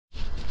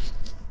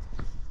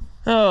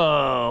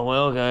Oh,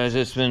 well, guys,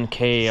 it's been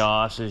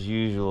chaos as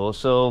usual.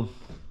 So,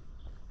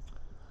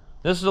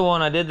 this is the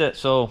one I did that.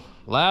 So,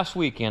 last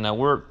weekend, I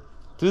worked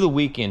through the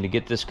weekend to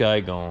get this guy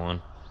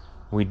going.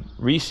 We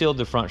resealed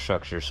the front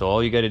structure. So,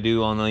 all you got to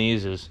do on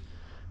these is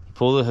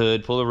pull the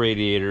hood, pull the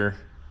radiator,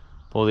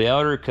 pull the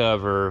outer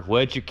cover,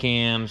 wedge your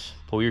cams,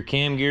 pull your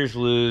cam gears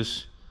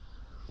loose,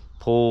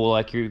 pull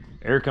like your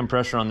air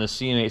compressor on this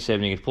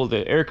CM870. You can pull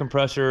the air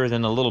compressor,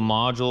 then the little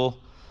module.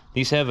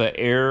 These have an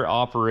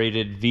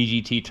air-operated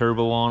VGT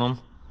turbo on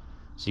them.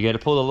 So you got to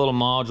pull the little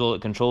module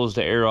that controls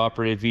the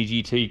air-operated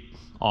VGT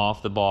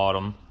off the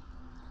bottom.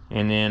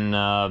 And then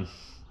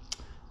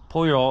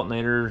pull your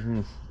alternator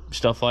and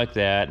stuff like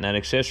that. And that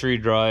accessory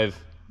drive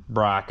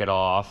bracket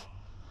off.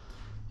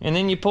 And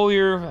then you pull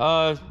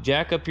your,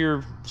 jack up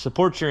your,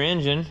 support your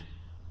engine.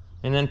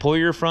 And then pull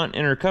your front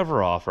inner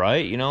cover off,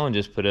 right? You know, and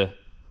just put a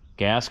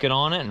gasket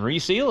on it and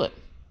reseal it.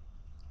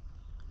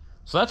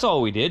 So that's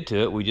all we did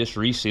to it. We just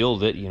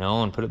resealed it, you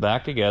know, and put it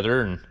back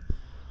together.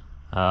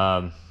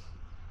 And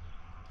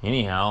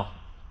anyhow,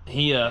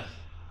 he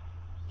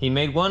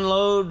made one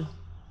load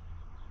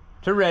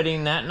to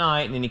Reading that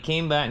night, and then he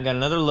came back and got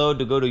another load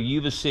to go to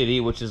Yuba City,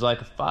 which is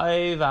like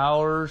 5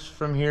 hours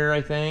from here,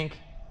 I think.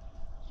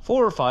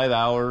 4 or 5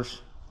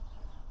 hours.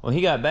 Well,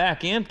 he got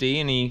back empty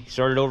and he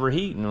started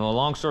overheating. Well,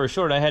 long story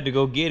short, I had to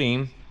go get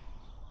him,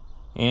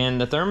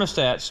 and the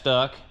thermostat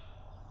stuck.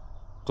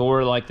 So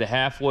we're like the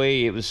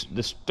halfway, this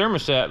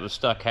thermostat was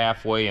stuck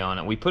halfway on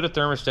it. We put a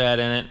thermostat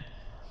in it.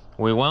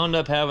 We wound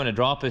up having to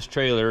drop his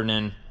trailer, and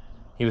then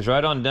he was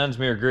right on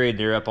Dunsmuir grade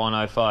there up on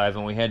I-5,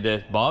 and we had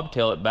to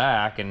bobtail it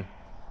back, and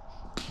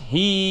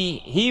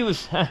he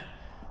was,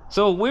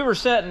 so we were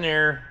sitting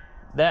there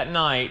that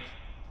night,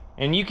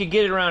 and you could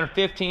get it around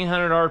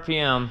 1500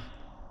 RPM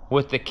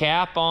with the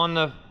cap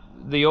on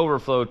the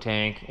overflow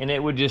tank, and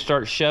it would just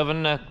start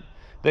shoving the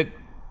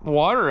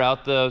water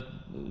out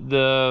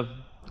the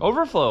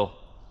overflow.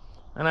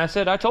 And I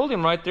told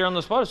him right there on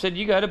the spot, I said,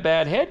 you got a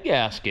bad head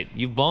gasket.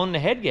 You've blown the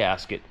head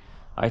gasket.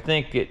 I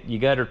think that you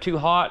got her too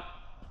hot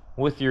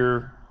with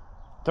your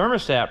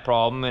thermostat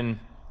problem. And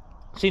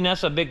see,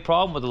 that's a big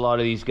problem with a lot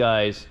of these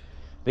guys.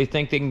 They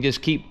think they can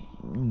just keep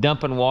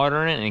dumping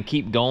water in it and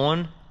keep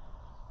going.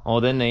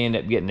 Oh, then they end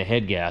up getting the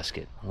head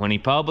gasket. When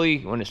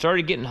it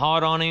started getting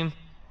hot on him,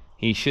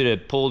 he should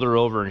have pulled her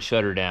over and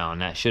shut her down.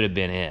 That should have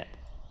been it.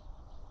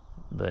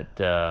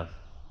 But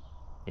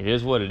it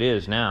is what it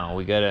is now.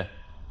 We gotta.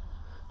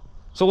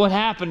 So what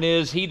happened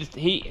is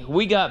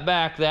we got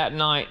back that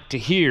night to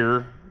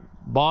here,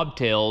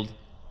 bobtailed,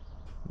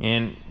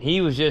 and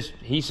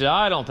he said,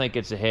 I don't think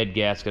it's a head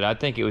gasket. I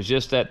think it was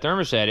just that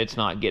thermostat. It's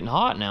not getting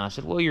hot now. I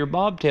said, well, you're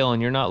bobtailing.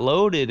 You're not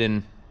loaded.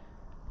 And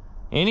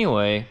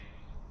anyway,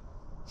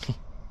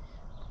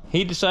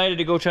 he decided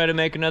to go try to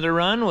make another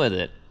run with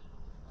it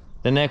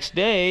the next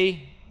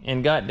day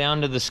and got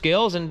down to the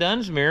scales in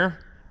Dunsmuir.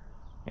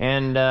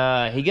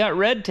 And he got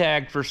red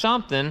tagged for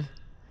something.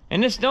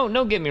 And this,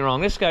 don't get me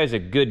wrong, this guy's a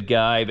good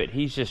guy, but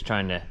he's just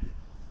trying to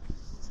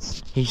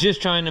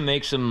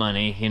make some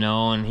money, you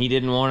know. And he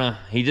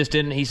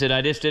said,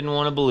 I just didn't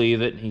want to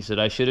believe it. He said,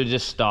 I should have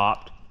just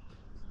stopped.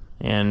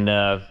 And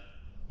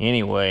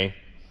anyway,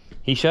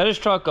 he shut his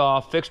truck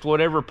off, fixed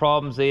whatever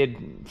problems they had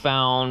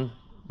found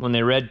when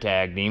they red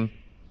tagged him.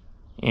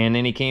 And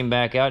then he came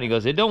back out and he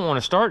goes, it don't want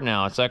to start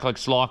now. It's like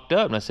it's locked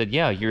up. And I said,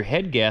 yeah, your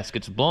head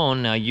gasket's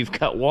blown. Now you've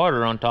got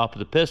water on top of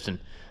the piston.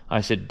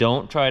 I said,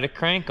 don't try to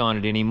crank on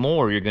it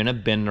anymore. You're going to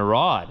bend the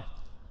rod.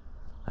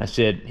 I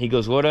said, he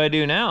goes, what do I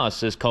do now? I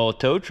says, call a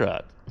tow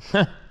truck.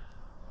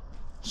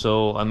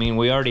 So, I mean,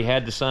 we already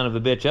had the son of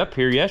a bitch up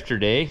here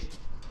yesterday,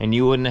 and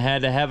you wouldn't have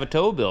had to have a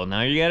tow bill.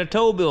 Now you got a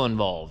tow bill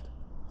involved.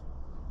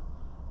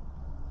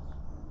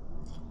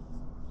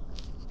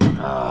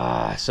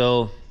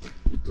 So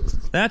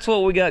that's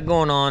what we got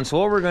going on. So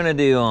what we're gonna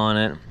do on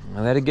it,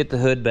 I gotta get the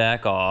hood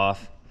back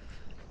off.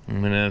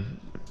 I'm gonna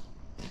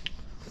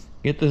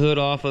get the hood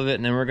off of it,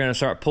 and then we're gonna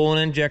start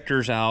pulling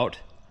injectors out,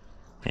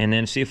 and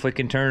then see if we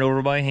can turn it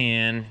over by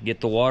hand,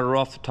 get the water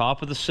off the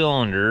top of the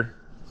cylinder.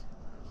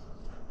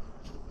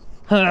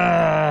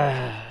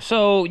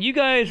 So you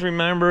guys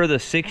remember the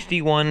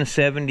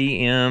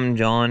 6170M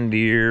John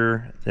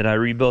Deere that I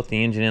rebuilt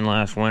the engine in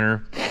last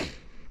winter?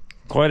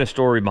 Quite a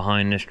story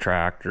behind this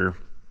tractor.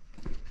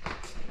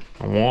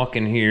 I'm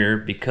walking here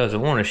because I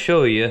want to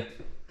show you.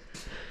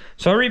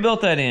 So I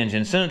rebuilt that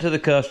engine, sent it to the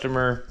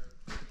customer.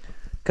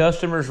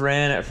 Customers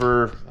ran it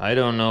for, I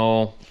don't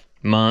know,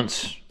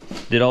 months.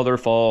 Did all their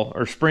fall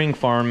or spring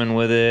farming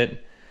with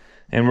it.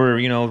 And we're,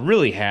 you know,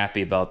 really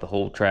happy about the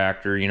whole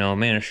tractor. You know,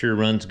 man, it sure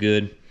runs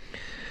good.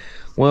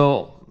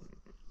 Well,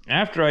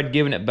 after I'd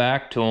given it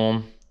back to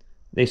them,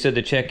 they said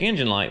the check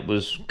engine light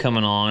was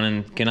coming on,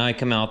 and can I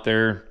come out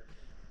there,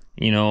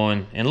 you know,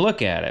 and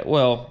look at it?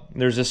 Well,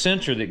 there's a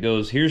sensor that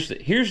goes, here's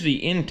the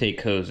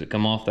intake hose that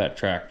come off that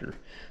tractor.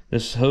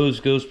 This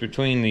hose goes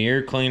between the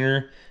air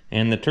cleaner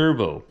and the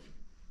turbo.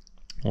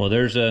 Well,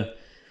 there's a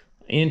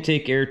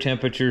intake air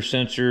temperature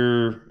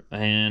sensor,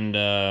 and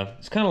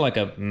it's kind of like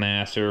a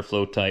mass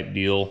airflow type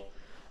deal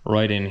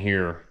right in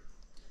here.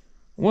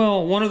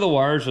 Well, one of the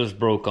wires was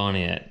broke on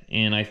it,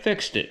 and I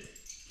fixed it.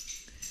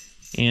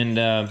 And,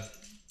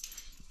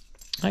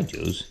 hi,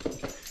 Jules.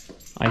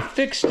 I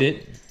fixed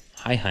it.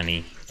 Hi,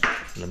 honey.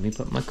 Let me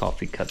put my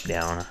coffee cup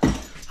down.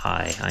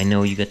 Hi, I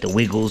know you got the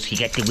wiggles. You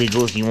got the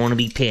wiggles. You want to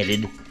be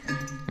petted.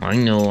 I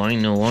know,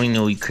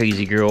 you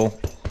crazy girl.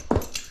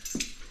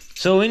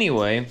 So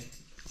anyway,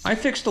 I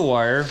fixed the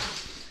wire,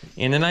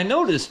 and then I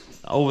noticed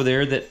over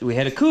there that we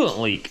had a coolant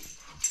leak.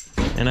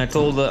 And I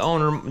told the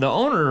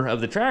owner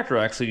of the tractor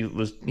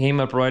actually came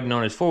up riding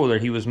on his four-wheeler.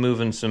 He was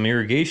moving some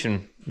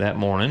irrigation that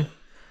morning.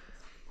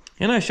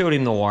 And I showed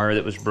him the wire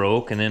that was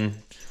broke, and then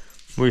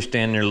we were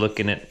standing there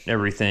looking at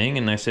everything,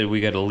 and I said,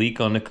 we got a leak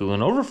on the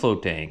coolant overflow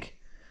tank.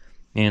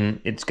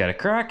 And it's got a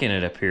crack in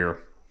it up here.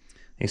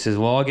 He says,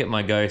 well, I'll get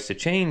my guys to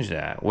change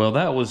that. Well,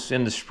 that was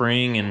in the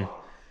spring, and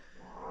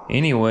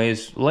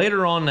anyways,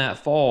 later on that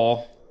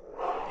fall,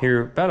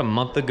 here about a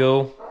month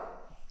ago,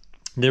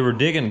 they were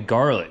digging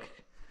garlic.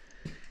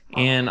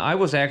 And I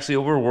was actually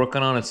over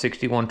working on a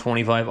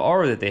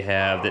 6125R that they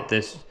have, that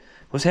this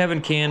was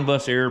having CAN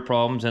bus error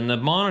problems, and the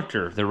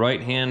monitor, the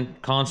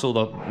right-hand console,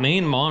 the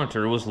main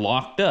monitor was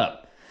locked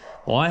up.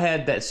 Well, I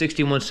had that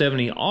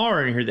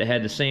 6170R in here that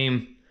had the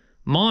same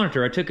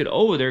monitor. I took it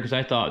over there because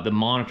I thought the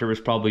monitor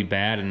was probably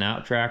bad in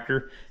that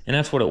tractor, and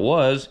that's what it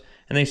was.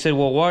 And they said,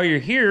 well, while you're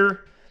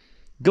here,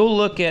 go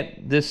look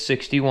at this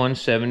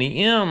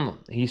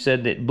 6170M. He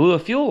said that blew a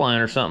fuel line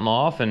or something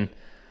off, and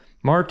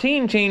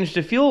Martine changed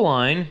the fuel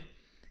line,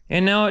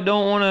 and now it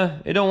don't want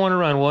to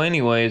run. Well,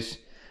 anyways,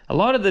 a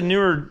lot of the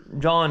newer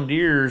John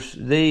Deeres,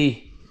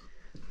 they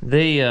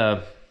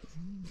oh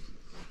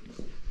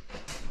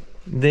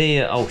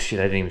shit,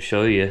 I didn't even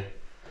show you.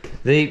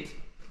 They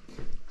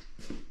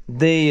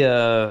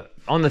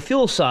on the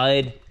fuel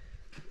side,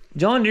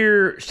 John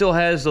Deere still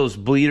has those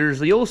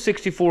bleeders. The old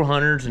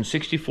 6400s and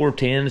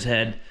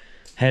 6410s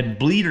had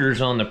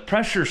bleeders on the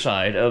pressure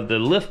side of the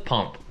lift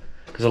pump.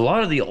 Because a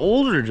lot of the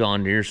older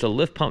John Deeres, the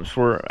lift pumps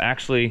were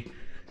actually,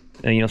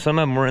 some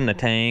of them were in the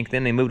tank,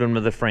 then they moved them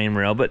to the frame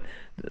rail, but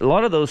a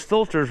lot of those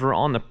filters were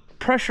on the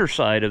pressure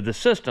side of the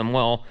system.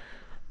 Well,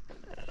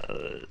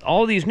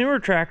 all these newer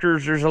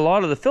tractors, there's a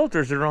lot of the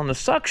filters that are on the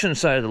suction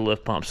side of the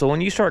lift pump. So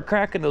when you start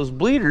cracking those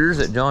bleeders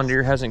that John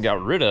Deere hasn't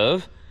got rid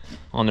of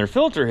on their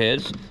filter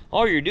heads,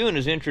 all you're doing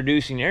is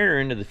introducing air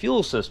into the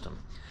fuel system.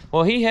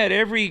 Well, he had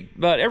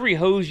about every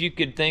hose you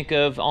could think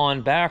of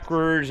on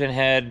backwards, and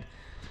had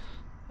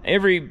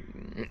every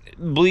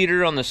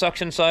bleeder on the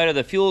suction side of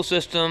the fuel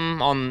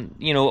system on,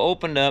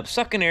 opened up,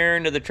 sucking air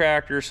into the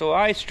tractor. So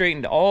I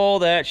straightened all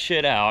that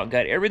shit out,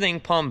 got everything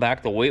pumped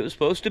back the way it was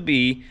supposed to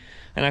be,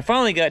 and I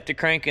finally got to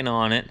cranking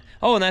on it.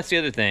 Oh, and that's the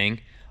other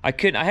thing. I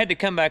had to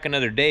come back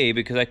another day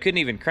because I couldn't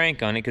even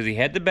crank on it because he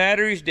had the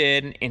batteries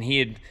dead, and he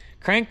had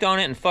cranked on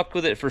it and fucked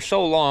with it for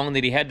so long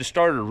that he had the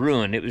starter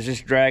ruined. It was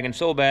just dragging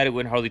so bad it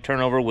wouldn't hardly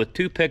turn over with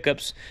 2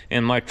 pickups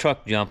and my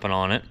truck jumping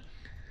on it.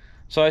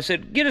 So I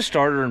said, get a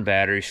starter and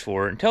batteries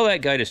for it, and tell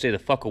that guy to stay the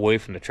fuck away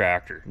from the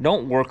tractor.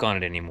 Don't work on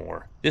it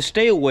anymore. Just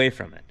stay away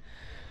from it.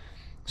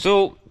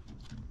 So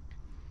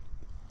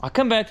I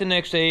come back the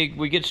next day,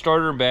 we get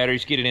starter and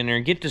batteries, get it in there,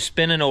 and get to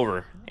spinning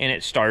over. And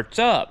it starts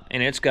up,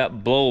 and it's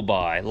got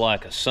blow-by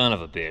like a son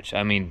of a bitch.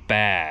 I mean,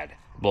 bad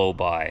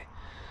blow-by.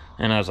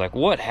 And I was like,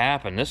 what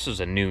happened? This is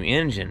a new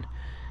engine.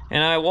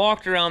 And I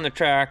walked around the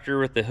tractor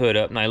with the hood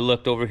up, and I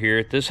looked over here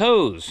at this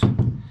hose.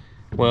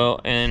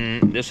 Well,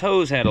 and this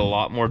hose had a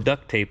lot more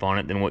duct tape on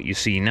it than what you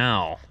see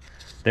now.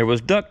 There was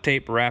duct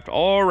tape wrapped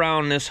all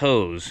around this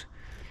hose.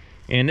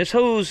 And this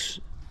hose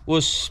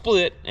was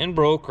split and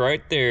broke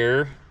right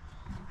there.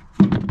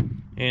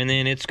 And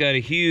then it's got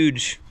a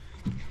huge,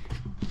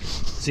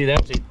 see,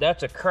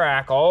 that's a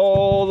crack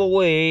all the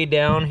way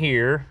down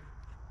here.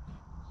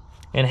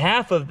 And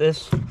half of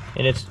this,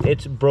 and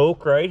it's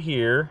broke right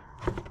here.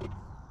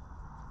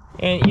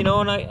 And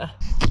and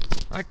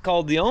I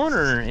called the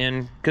owner,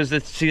 and because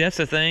that's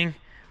the thing.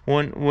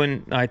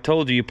 When I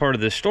told you part of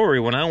this story,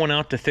 when I went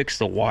out to fix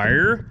the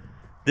wire,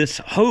 this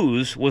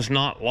hose was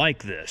not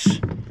like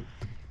this.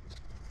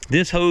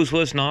 This hose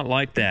was not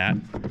like that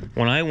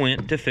when I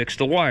went to fix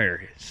the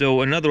wire.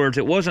 So in other words,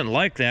 it wasn't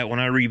like that when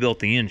I rebuilt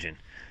the engine.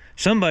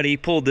 Somebody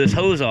pulled this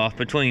hose off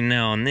between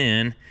now and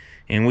then,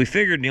 and we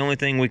figured the only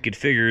thing we could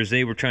figure is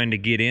they were trying to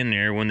get in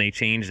there when they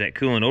changed that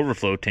coolant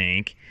overflow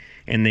tank,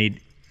 and they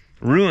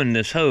ruined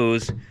this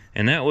hose,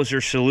 and that was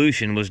their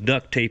solution, was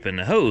duct taping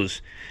the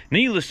hose.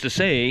 Needless to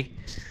say,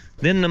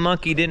 then the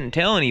monkey didn't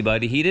tell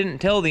anybody. He didn't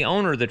tell the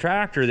owner of the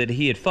tractor that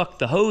he had fucked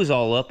the hose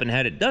all up and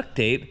had it duct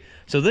taped.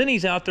 So then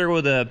he's out there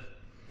with a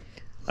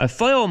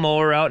flail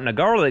mower out in a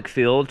garlic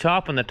field,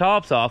 chopping the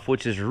tops off,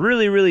 which is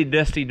really, really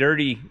dusty,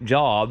 dirty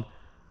job,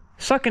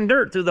 sucking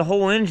dirt through the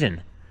whole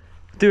engine,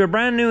 through a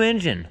brand new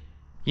engine.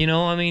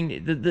 I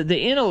mean, the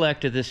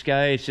intellect of this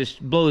guy, it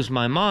just blows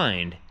my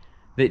mind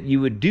that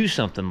you would do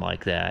something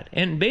like that.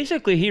 And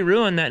basically he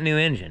ruined that new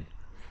engine,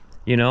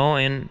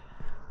 and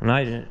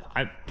the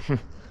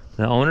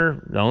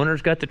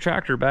owner's got the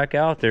tractor back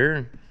out there,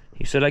 and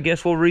he said, I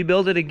guess we'll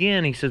rebuild it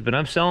again. He says, but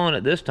I'm selling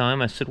it this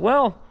time. I said,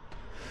 well,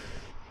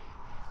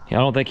 I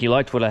don't think he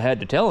liked what I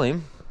had to tell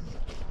him.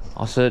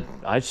 I said,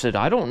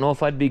 I don't know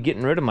if I'd be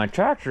getting rid of my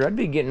tractor. I'd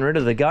be getting rid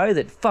of the guy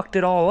that fucked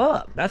it all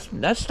up. That's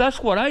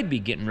what I'd be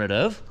getting rid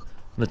of.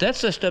 But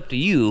that's just up to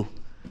you.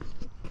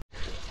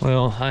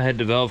 Well, I had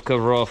the valve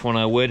cover off when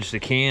I wedged the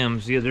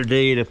cams the other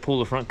day to pull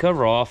the front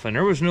cover off, and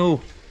there was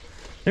no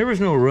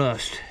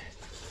rust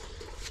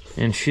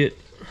and shit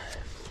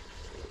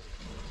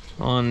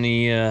on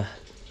the and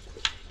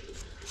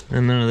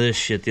none of this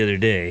shit the other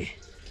day.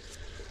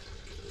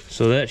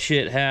 So that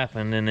shit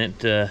happened, and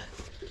it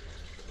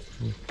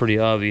pretty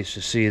obvious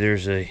to see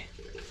there's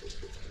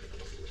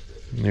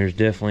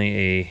definitely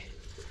a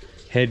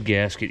head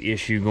gasket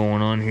issue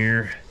going on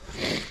here,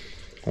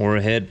 or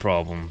a head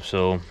problem.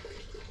 So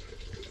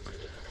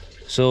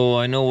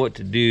I know what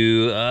to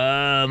do.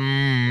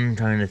 I'm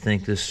trying to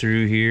think this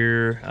through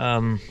here.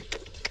 I'm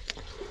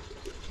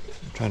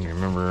trying to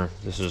remember.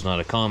 This is not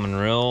a common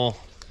rail.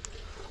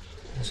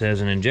 This has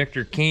an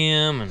injector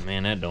cam, and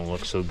man, that don't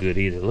look so good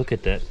either. Look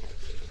at that,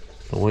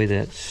 the way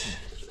that's,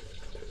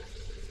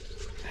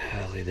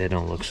 golly, that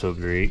don't look so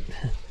great.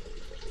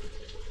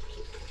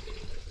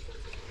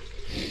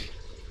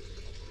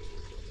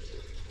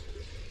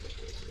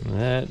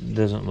 That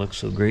doesn't look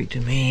so great to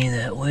me,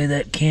 that way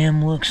that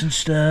cam looks and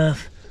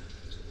stuff.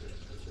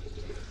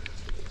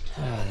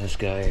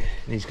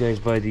 These guys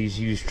buy these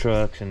used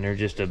trucks and they're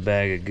just a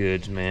bag of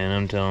goods, man.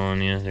 I'm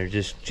telling you, they're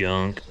just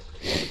junk.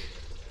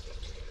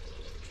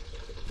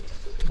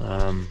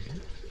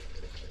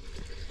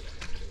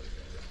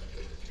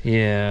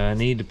 Yeah, I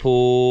need to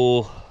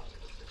pull,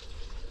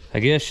 I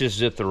guess just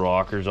zip the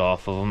rockers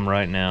off of them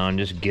right now and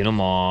just get them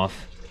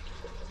off.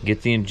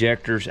 Get the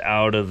injectors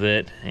out of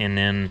it, and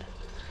then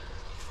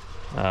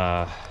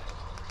I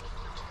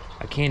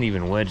can't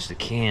even wedge the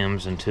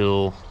cams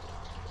until,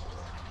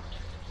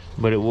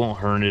 but it won't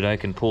hurt it. I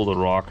can pull the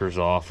rockers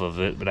off of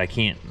it, but I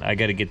can't. I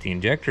got to get the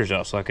injectors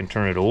out so I can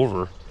turn it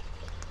over,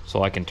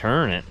 so I can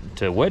turn it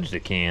to wedge the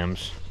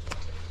cams.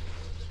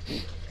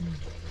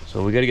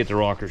 So we got to get the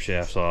rocker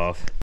shafts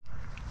off.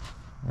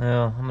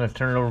 Well, I'm going to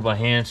turn it over by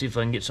hand, see if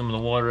I can get some of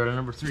the water out of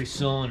number 3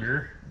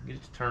 cylinder. Get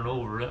it to turn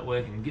over, that way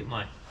I can get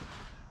my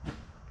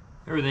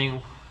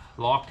everything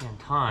locked in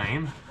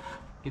time.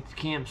 Get the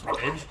cams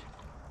wedged.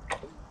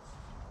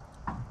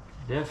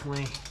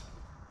 Definitely,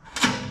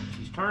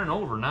 she's turning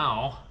over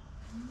now.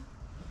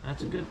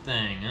 That's a good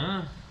thing,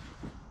 huh?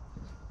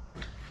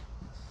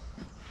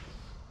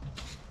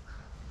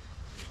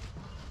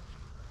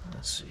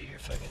 Let's see here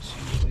if I can see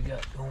what we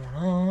got going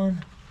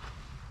on.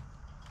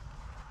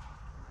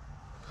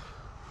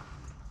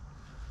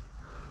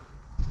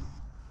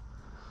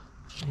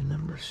 And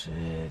number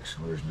 6,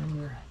 where's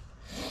number?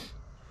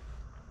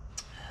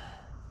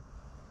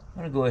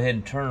 I'm gonna go ahead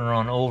and turn her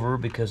on over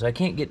because I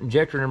can't get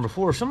injector number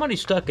 4. Somebody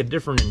stuck a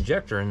different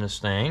injector in this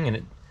thing,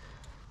 and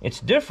it's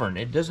different.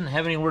 It doesn't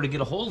have anywhere to get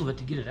a hold of it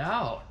to get it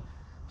out.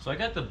 So I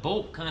got the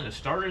bolt kind of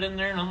started in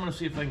there, and I'm gonna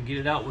see if I can get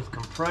it out with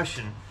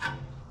compression.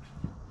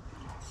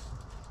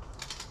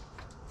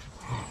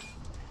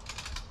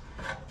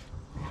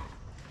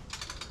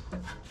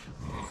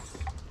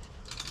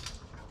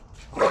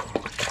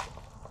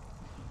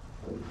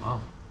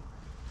 Wow.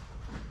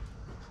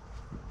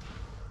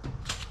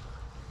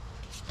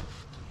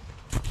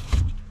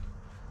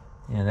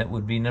 Yeah, that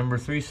would be number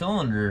 3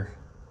 cylinder.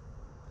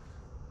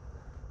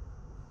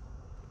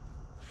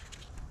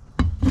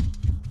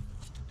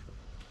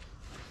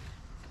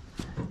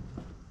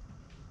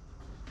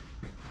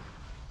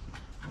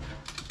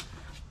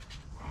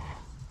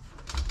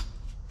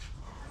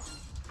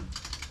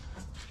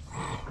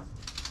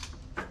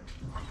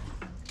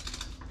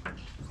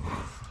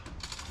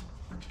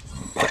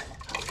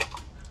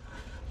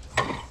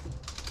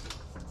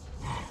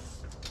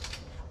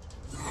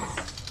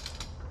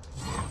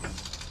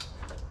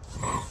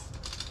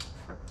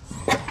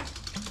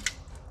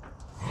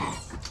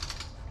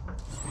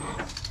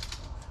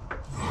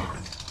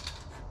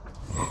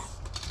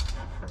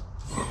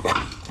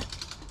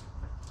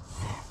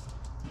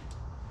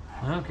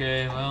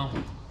 Okay, well,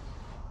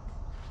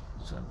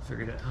 so I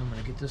figured out how I'm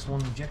gonna get this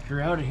one injector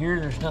out of here.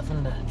 There's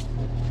nothing to.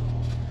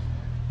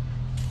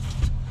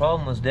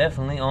 Problem was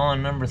definitely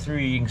on number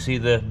 3. You can see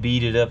the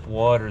beaded up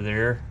water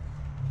there.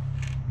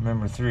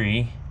 Number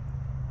 3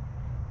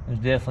 is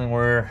definitely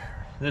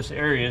where this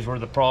area is where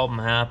the problem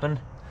happened.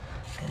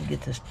 Gotta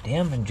get this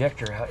damn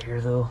injector out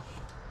here though.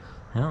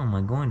 How am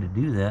I going to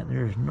do that?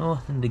 There's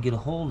nothing to get a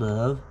hold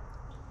of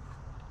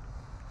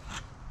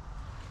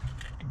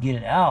to get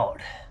it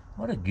out.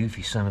 What a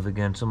goofy son of a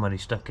gun somebody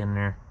stuck in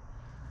there.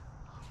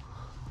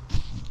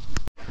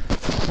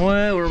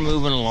 Well, we're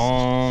moving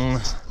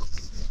along.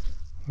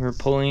 We're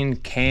pulling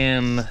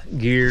cam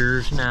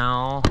gears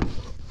now.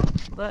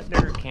 Let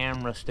their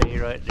camera stay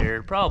right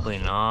there. Probably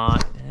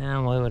not. Yeah,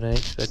 why would I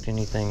expect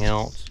anything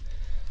else?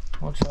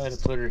 I'll try to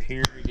put her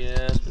here, I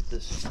guess, but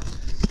this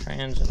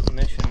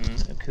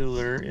transmission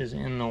cooler is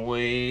in the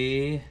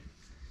way.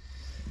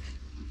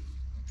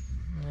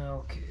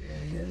 Okay,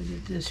 I gotta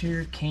get this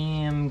here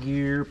cam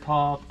gear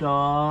popped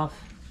off.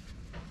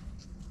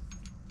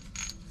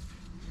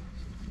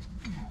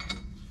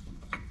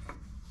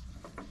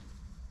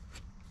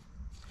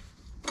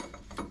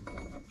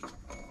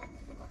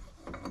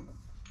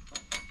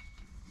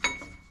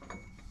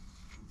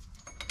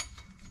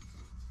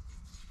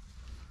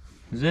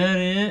 Is that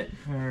it?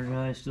 Or do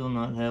I still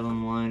not have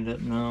them lined up?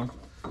 No,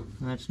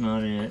 that's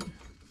not it.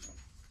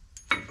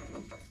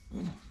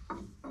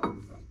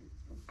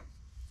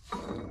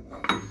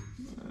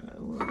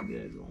 What we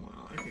got going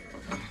on here?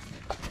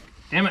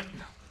 Damn it!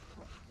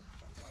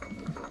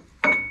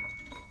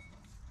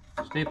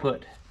 Stay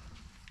put.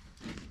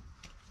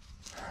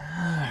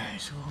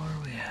 Alright, so where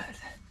are we at?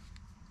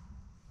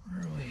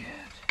 Where are we at?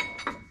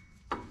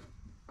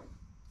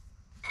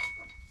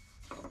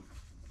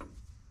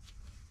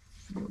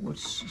 What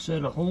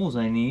set of holes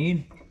I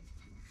need,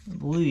 I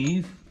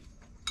believe.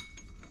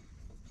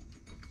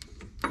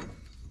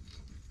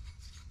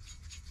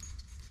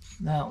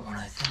 That one,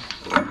 I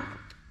think.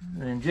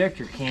 The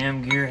injector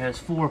cam gear has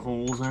 4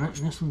 holes in it,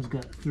 and this one's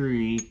got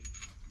 3.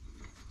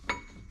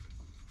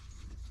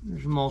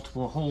 There's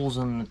multiple holes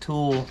in the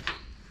tool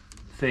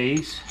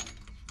face.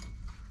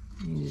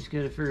 You just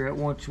gotta figure out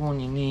which one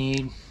you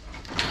need.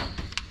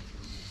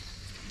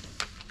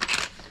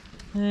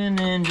 And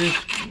then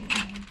just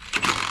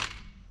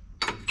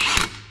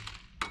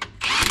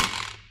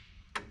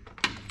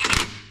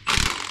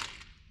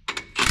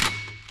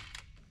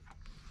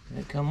let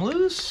it come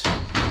loose.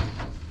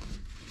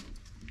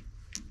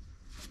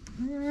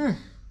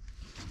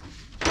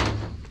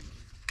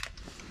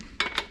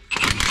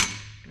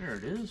 There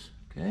it is.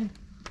 Okay.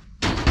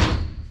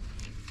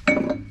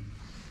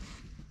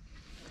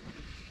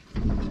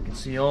 You can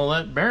see all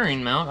that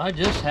bearing mount. I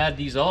just had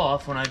these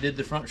off when I did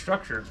the front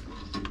structure.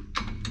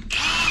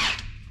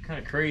 Kind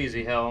of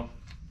crazy how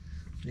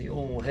the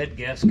old head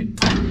gasket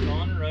was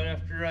on right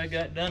after I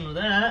got done with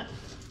that.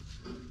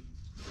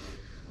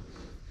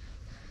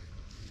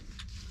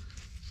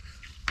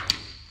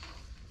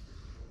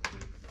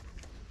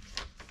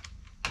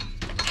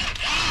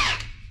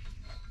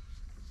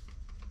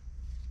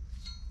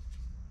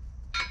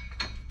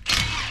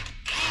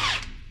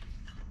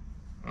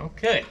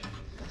 Okay.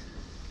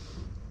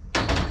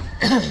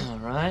 All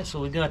right,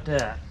 so we got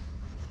that.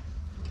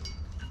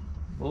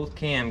 Both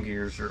cam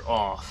gears are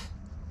off.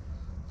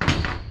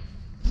 Now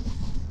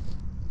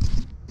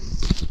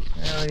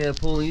I gotta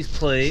pull these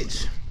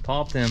plates,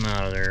 pop them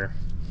out of there.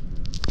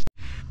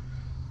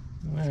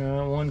 All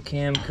right, one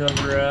cam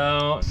cover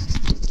out.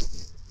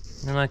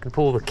 Then I can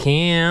pull the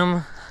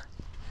cam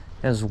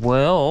as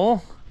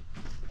well.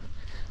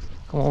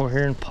 Come over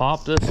here and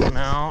pop this one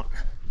out.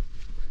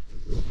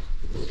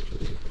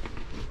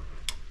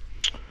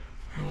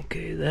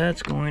 Okay,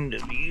 that's going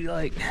to be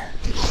like, get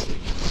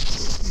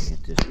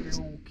this here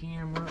old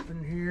camera up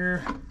in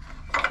here.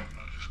 Get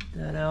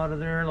that out of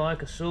there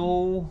like a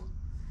so.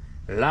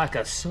 Like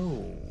a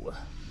so.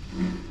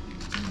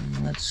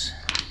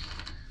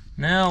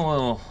 Now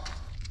we'll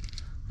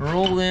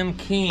roll them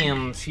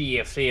cam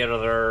shafts out of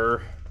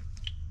there.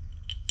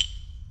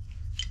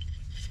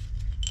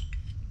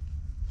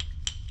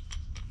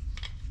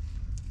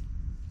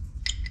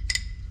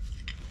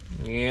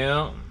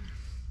 Yeah.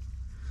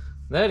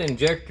 That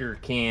injector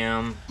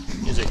cam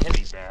is a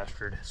heavy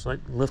bastard. It's like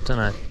lifting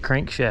a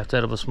crankshaft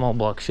out of a small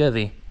block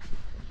Chevy.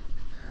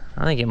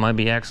 I think it might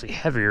be actually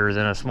heavier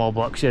than a small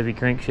block Chevy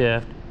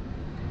crankshaft.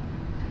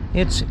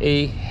 It's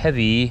a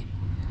heavy,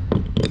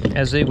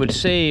 as they would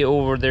say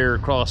over there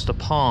across the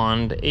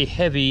pond, a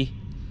heavy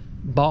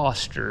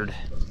bastard.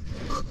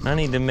 I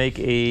need to make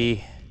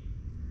a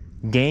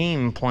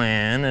game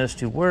plan as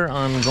to where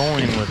I'm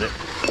going with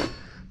it.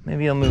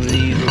 Maybe I'll move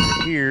these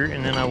over here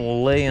and then I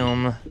will lay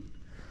them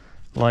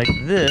like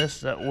this,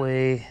 that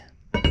way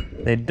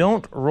they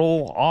don't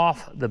roll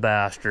off the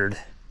bastard.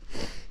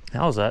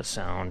 How's that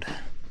sound?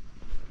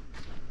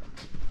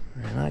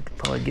 And I could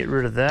probably get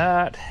rid of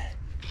that,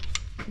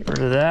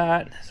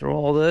 throw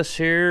all this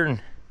here,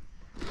 and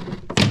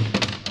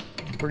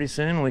pretty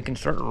soon we can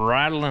start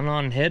rattling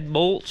on head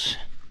bolts,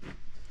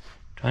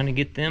 trying to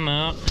get them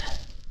out.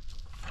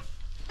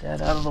 Get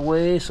that out of the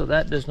way so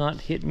that does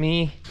not hit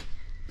me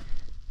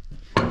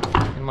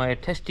in my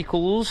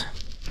testicles.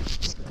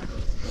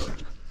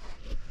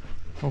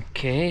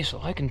 Okay,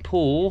 so I can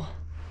pull,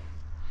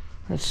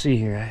 let's see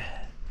here,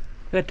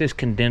 I got this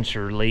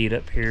condenser laid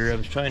up here. I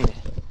was trying to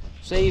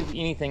save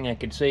anything I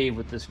could save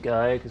with this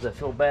guy because I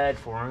feel bad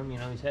for him. You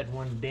know, he's had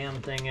one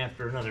damn thing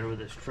after another with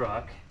his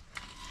truck.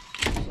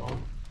 So.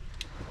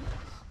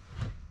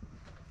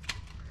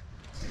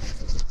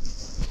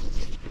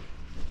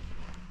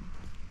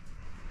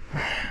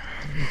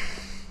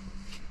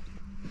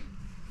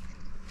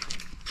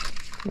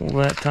 Pull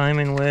that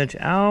timing wedge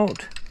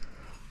out.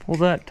 Pull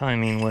that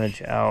timing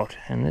wedge out,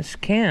 and this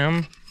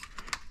cam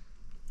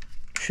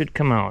should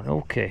come out.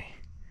 Okay.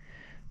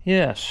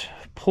 Yes,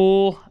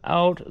 pull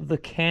out the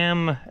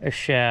cam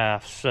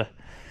shafts.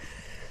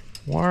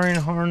 Wiring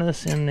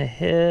harness in the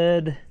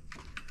head.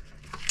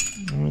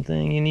 The only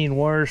thing you need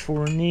wires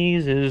for in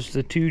these is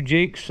the 2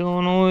 Jake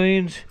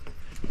solenoids.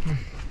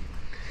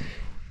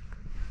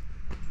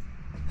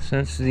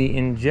 Since the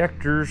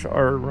injectors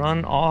are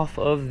run off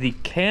of the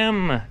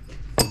cam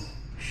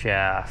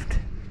shaft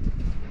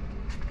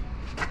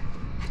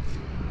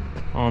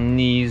on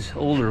these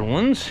older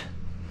ones.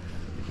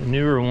 The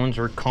newer ones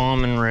are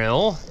common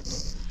rail.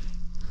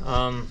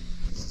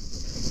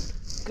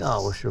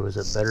 God, I wish there was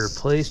a better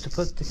place to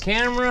put the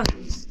camera.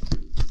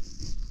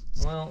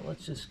 Well,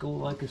 let's just go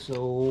like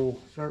so.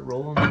 Start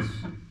rolling this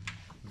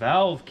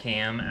valve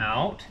cam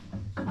out.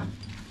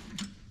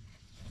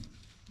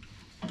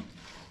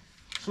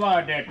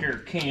 Slide that there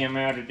cam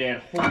out of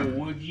that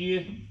hole, would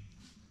you?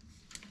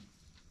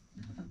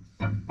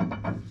 I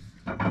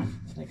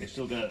think I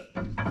still got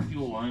a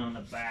fuel line on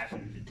the back I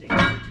need to take it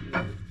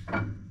to.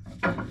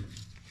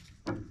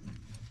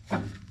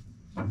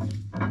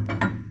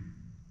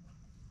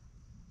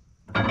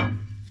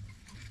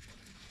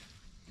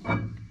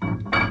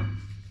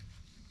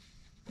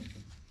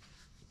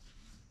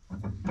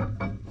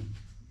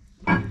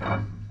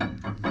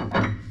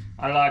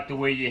 I like the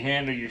way you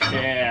handle your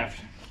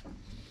shaft.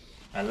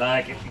 I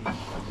like it.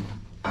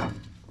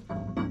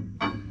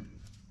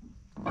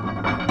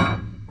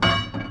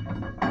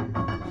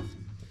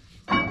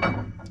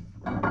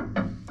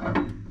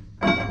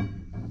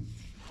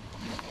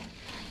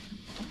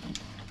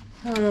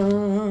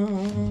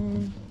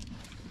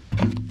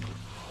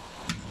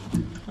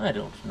 I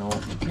don't know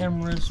if the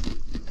camera's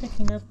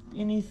picking up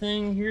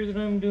anything here that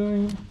I'm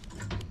doing.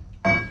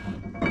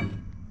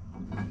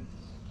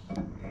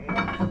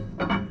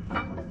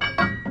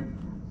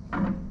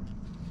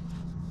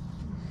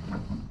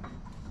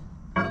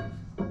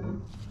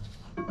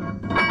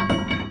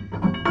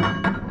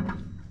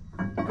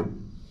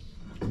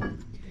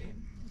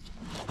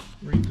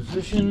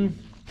 Reposition.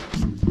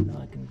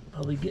 Now I can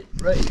probably get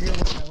right here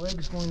where my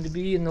leg's going to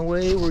be in the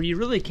way where you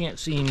really can't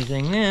see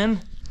anything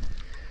then.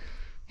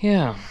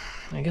 Yeah,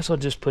 I guess I'll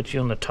just put you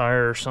on the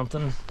tire or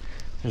something.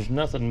 There's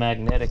nothing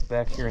magnetic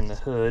back here in the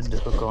hood to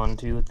hook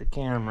onto with the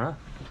camera.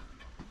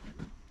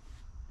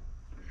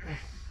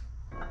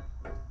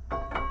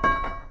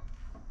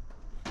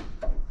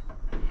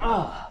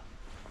 Ah,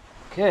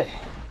 okay.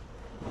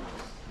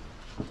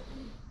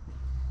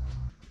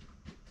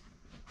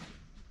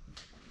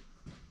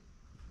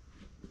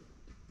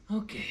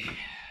 Okay.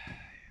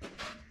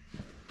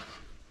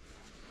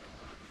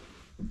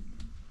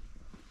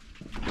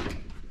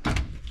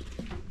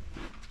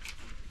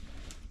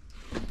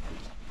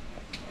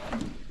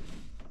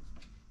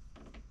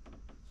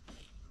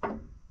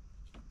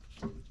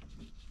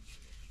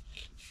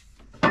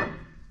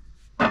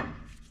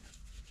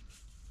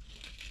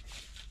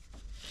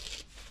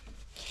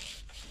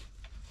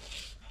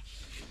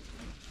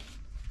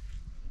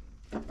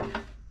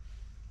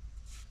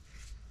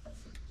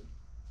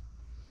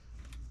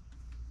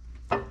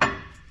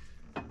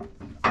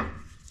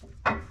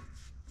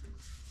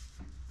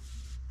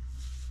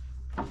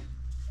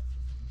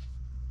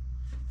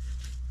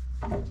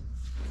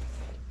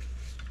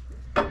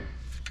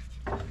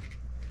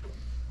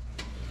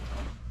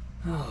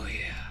 Oh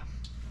yeah.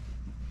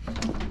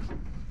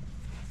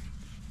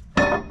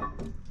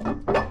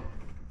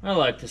 I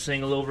like the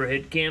single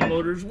overhead cam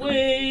motors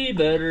way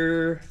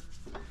better.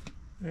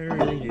 I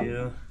really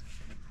do.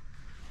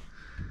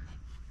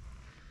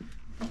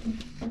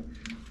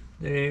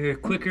 They're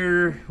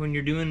quicker when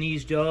you're doing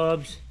these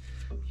jobs.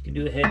 You can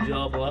do a head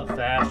job a lot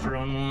faster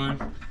on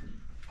one.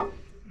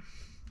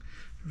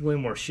 There's way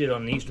more shit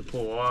on these to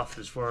pull off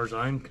as far as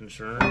I'm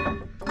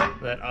concerned.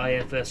 That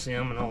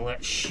IFSM and all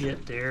that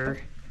shit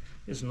there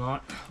is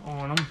not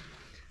on them.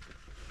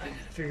 I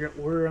gotta figure out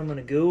where I'm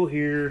gonna go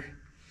here.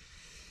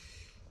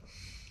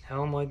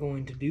 How am I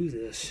going to do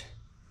this?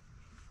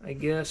 I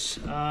guess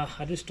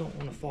I just don't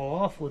want to fall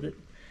off with it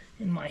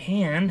in my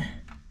hand.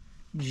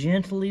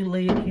 Gently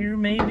lay it here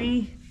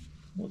maybe.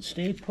 Will it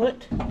stay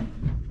put?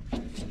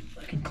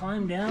 I can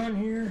climb down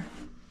here.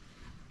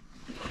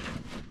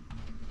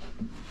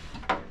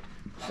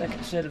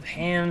 Second set of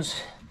hands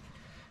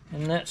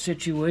in that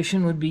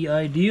situation would be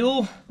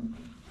ideal.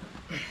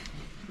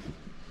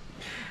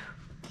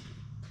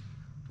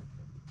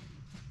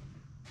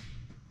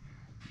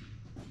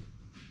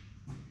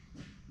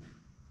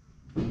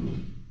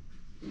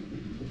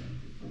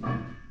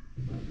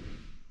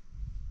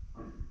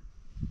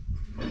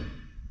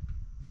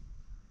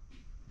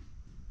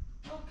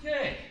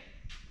 Okay.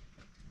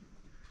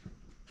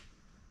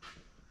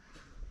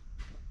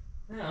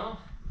 Now,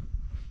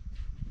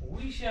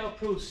 we shall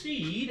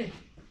proceed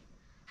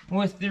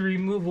with the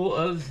removal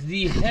of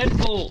the head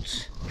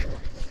bolts.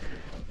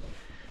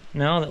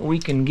 Now that we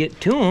can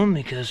get to them,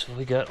 because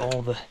we got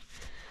all the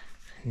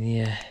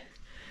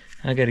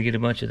I got to get a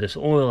bunch of this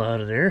oil out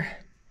of there.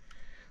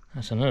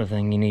 That's another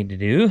thing you need to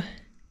do.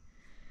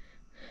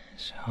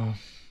 So,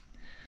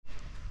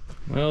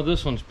 well,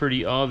 this one's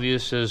pretty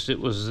obvious, as it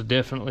was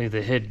definitely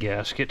the head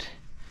gasket,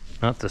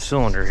 not the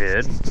cylinder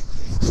head.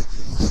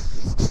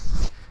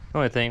 The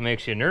only thing that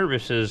makes you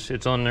nervous is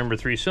it's on number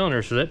 3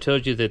 cylinder, so that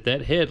tells you that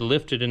that head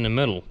lifted in the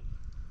middle.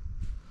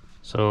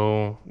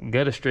 So,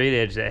 got a straight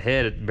edge that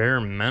head at bare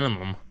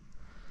minimum.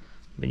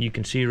 But you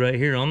can see right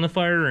here on the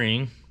fire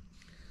ring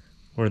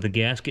where the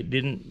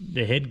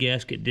head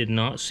gasket did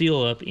not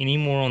seal up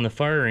anymore on the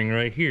fire ring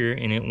right here,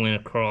 and it went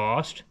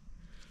across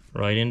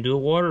right into a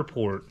water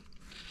port.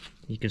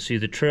 You can see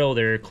the trail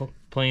there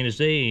plain as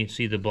day. You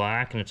see the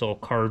black and it's all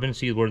carbon.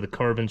 See where the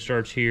carbon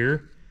starts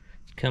here,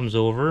 comes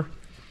over,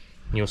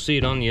 You'll see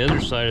it on the other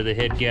side of the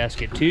head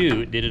gasket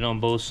too. It did it on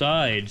both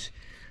sides.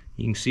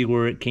 You can see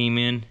where it came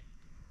in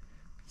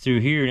through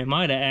here. And it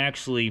might have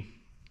actually,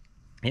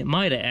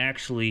 it's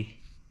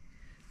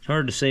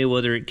hard to say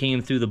whether it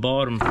came through the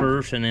bottom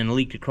first and then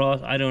leaked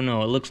across. I don't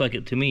know. It looks like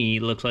it, to me,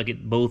 it looks like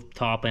it both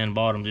top and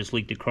bottom just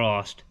leaked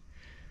across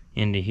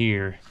into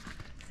here.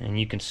 And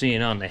you can see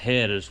it on the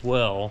head as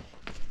well.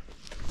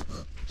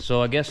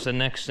 So I guess the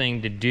next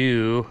thing to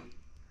do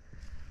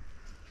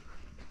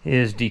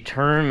is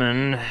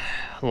determine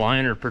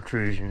liner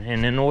protrusion.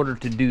 And in order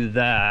to do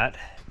that,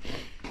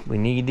 we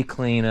need to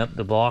clean up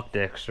the block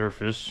deck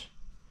surface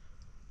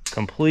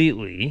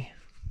completely.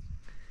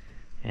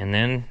 And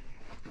then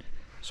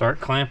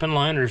start clamping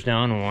liners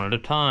down one at a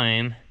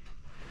time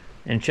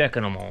and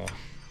checking them all.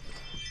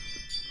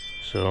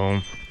 So,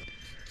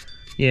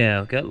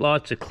 yeah, got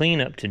lots of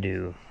cleanup to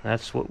do.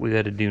 That's what we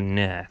got to do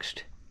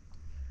next.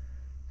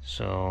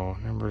 So,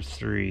 number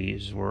 3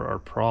 is where our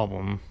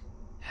problem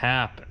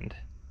happened.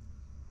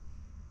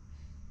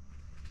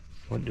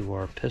 What do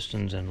our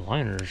pistons and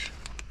liners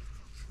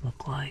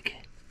look like?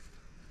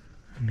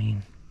 I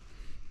mean,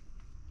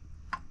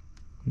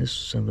 this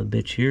son of a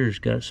bitch here has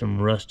got some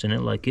rust in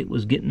it, like it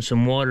was getting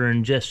some water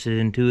ingested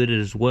into it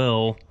as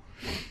well.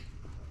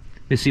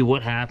 You see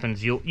what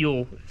happens.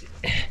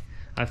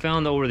 I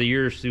found over the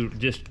years through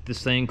just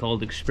this thing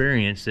called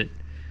experience that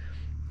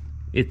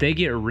if they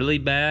get really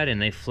bad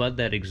and they flood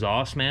that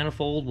exhaust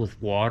manifold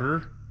with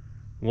water,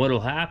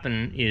 what'll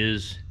happen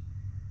is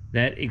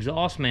that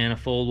exhaust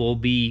manifold will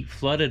be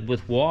flooded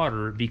with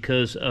water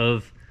because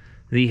of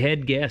the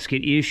head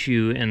gasket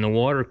issue and the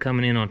water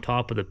coming in on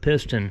top of the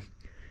piston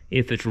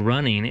if it's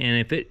running. And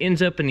if it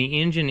ends up in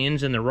the engine,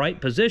 ends in the right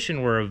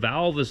position where a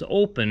valve is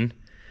open,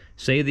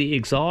 say the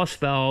exhaust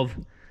valve,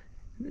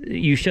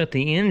 you shut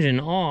the engine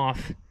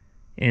off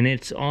and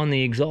it's on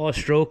the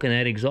exhaust stroke and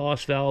that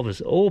exhaust valve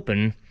is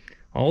open,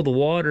 all the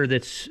water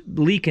that's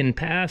leaking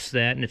past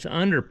that and it's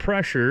under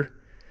pressure,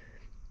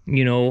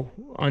 you know,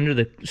 under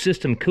the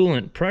system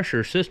coolant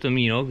pressure system,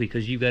 you know,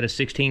 because you've got a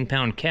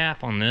 16-pound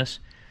cap on this,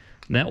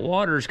 that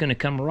water is going to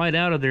come right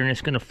out of there and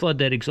it's going to flood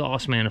that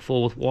exhaust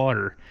manifold with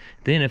water.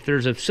 Then if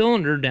there's a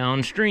cylinder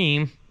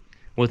downstream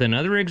with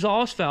another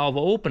exhaust valve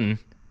open,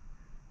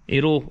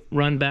 it'll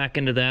run back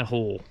into that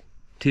hole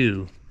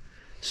too.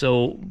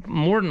 So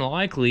more than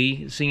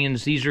likely, seeing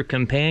as these are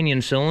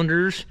companion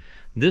cylinders,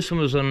 this one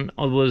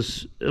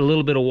was a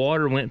little bit of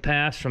water went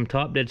past from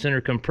top dead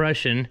center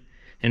compression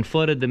and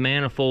flooded the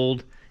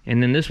manifold,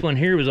 and then this one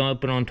here was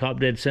open on top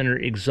dead center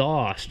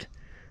exhaust,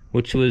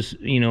 which was,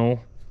 you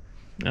know,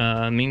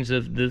 means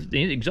the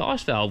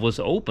exhaust valve was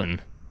open,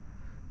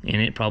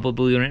 and it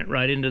probably went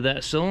right into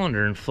that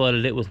cylinder and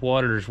flooded it with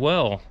water as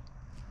well.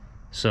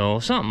 So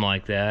something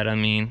like that. I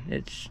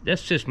mean,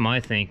 that's just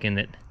my thinking.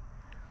 That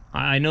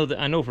I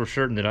know for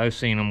certain that I've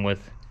seen them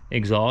with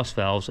exhaust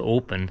valves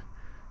open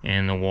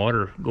and the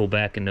water go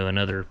back into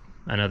another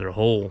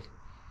hole.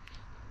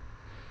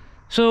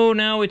 So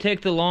now we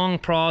take the long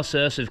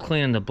process of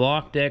cleaning the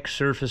block deck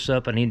surface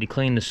up. I need to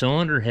clean the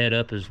cylinder head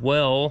up as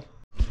well.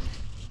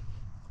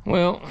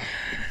 Well,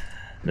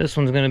 this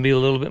one's going to be a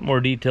little bit more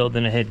detailed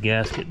than a head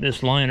gasket.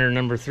 This liner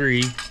number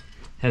 3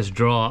 has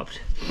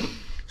dropped.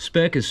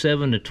 Spec is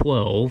 7 to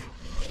 12.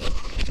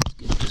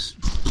 Get this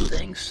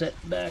thing set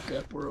back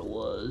up where it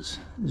was,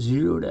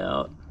 zeroed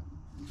out.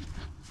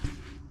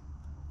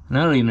 And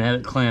I don't even have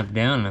it clamped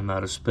down and I'm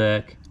out of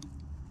spec.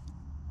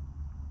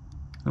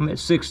 I'm at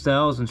 6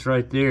 thousandths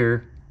right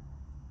there.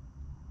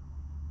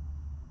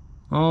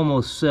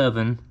 Almost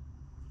 7.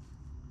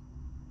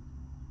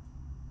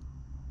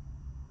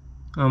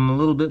 I'm a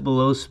little bit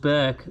below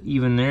spec,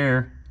 even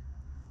there.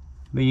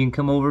 But you can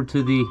come over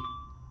to the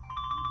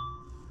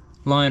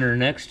liner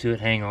next to it.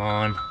 Hang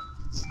on.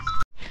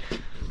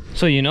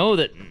 So you know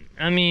that,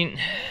 I mean,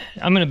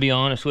 I'm going to be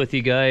honest with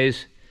you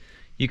guys.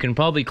 You can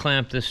probably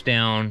clamp this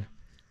down.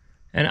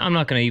 And I'm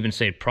not going to even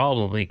say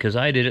probably, because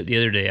I did it the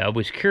other day. I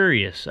was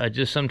curious.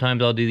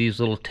 Sometimes I'll do these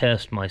little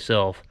tests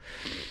myself.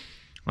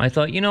 I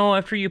thought, you know,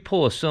 after you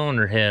pull a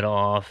cylinder head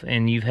off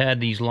and you've had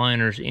these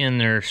liners in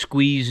their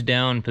squeezed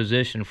down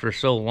position for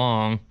so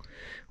long,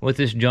 with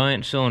this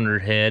giant cylinder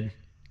head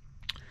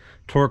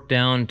torqued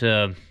down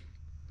to,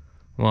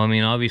 well, I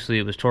mean, obviously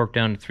it was torqued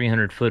down to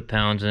 300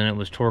 foot-pounds and it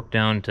was torqued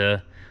down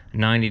to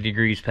 90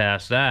 degrees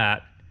past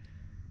that.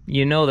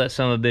 You know that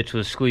son of a bitch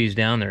was squeezed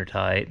down there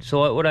tight.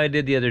 So what I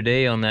did the other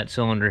day on that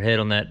cylinder head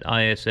on that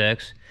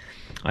ISX,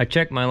 I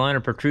checked my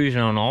liner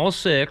protrusion on all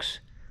 6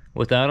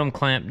 without them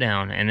clamped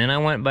down, and then I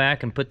went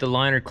back and put the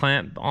liner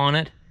clamp on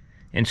it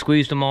and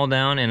squeezed them all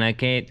down, and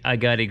I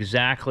got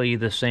exactly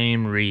the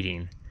same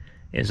reading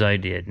as I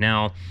did.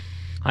 Now,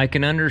 I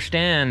can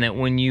understand that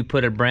when you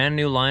put a brand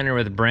new liner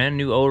with brand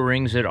new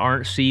O-rings that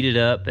aren't seated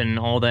up and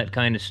all that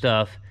kind of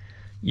stuff,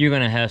 you're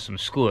going to have some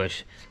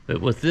squish.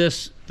 But with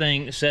this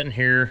thing sitting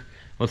here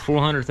with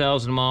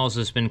 400,000 miles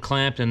that's been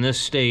clamped in this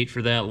state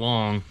for that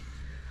long,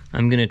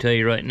 I'm going to tell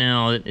you right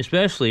now that,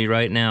 especially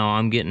right now,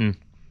 I'm getting,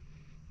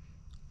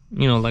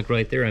 you know, like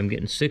right there, I'm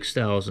getting 6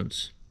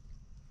 thousandths.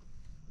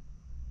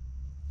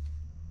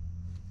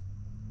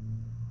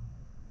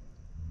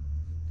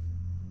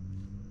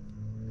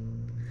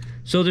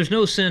 So there's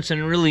no sense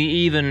in really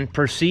even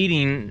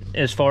proceeding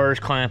as far as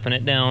clamping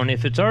it down.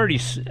 If it's already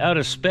out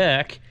of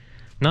spec,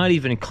 not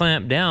even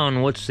clamped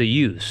down, what's the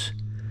use?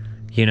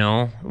 You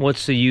know,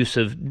 what's the use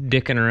of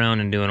dicking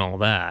around and doing all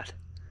that?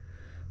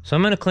 So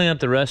I'm going to clean up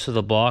the rest of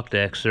the block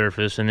deck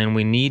surface, and then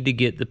we need to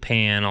get the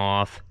pan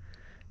off,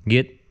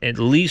 get at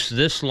least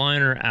this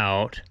liner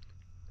out,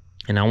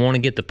 and I want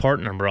to get the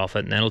part number off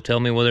it, and that'll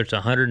tell me whether it's a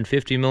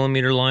 150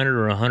 millimeter liner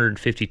or a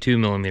 152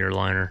 millimeter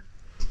liner.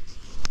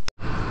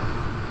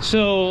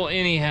 So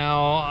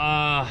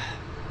anyhow,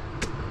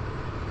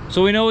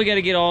 so we know we got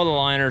to get all the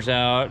liners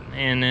out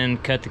and then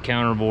cut the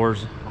counter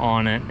bores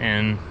on it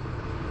and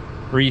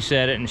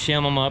reset it and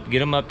shim them up, get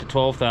them up to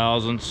 12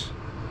 thousandths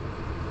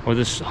where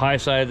this high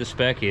side of the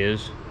spec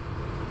is.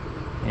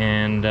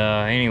 And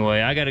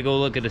anyway, I got to go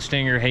look at the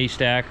Stinger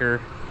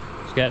haystacker.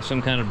 It's got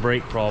some kind of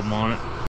brake problem on it.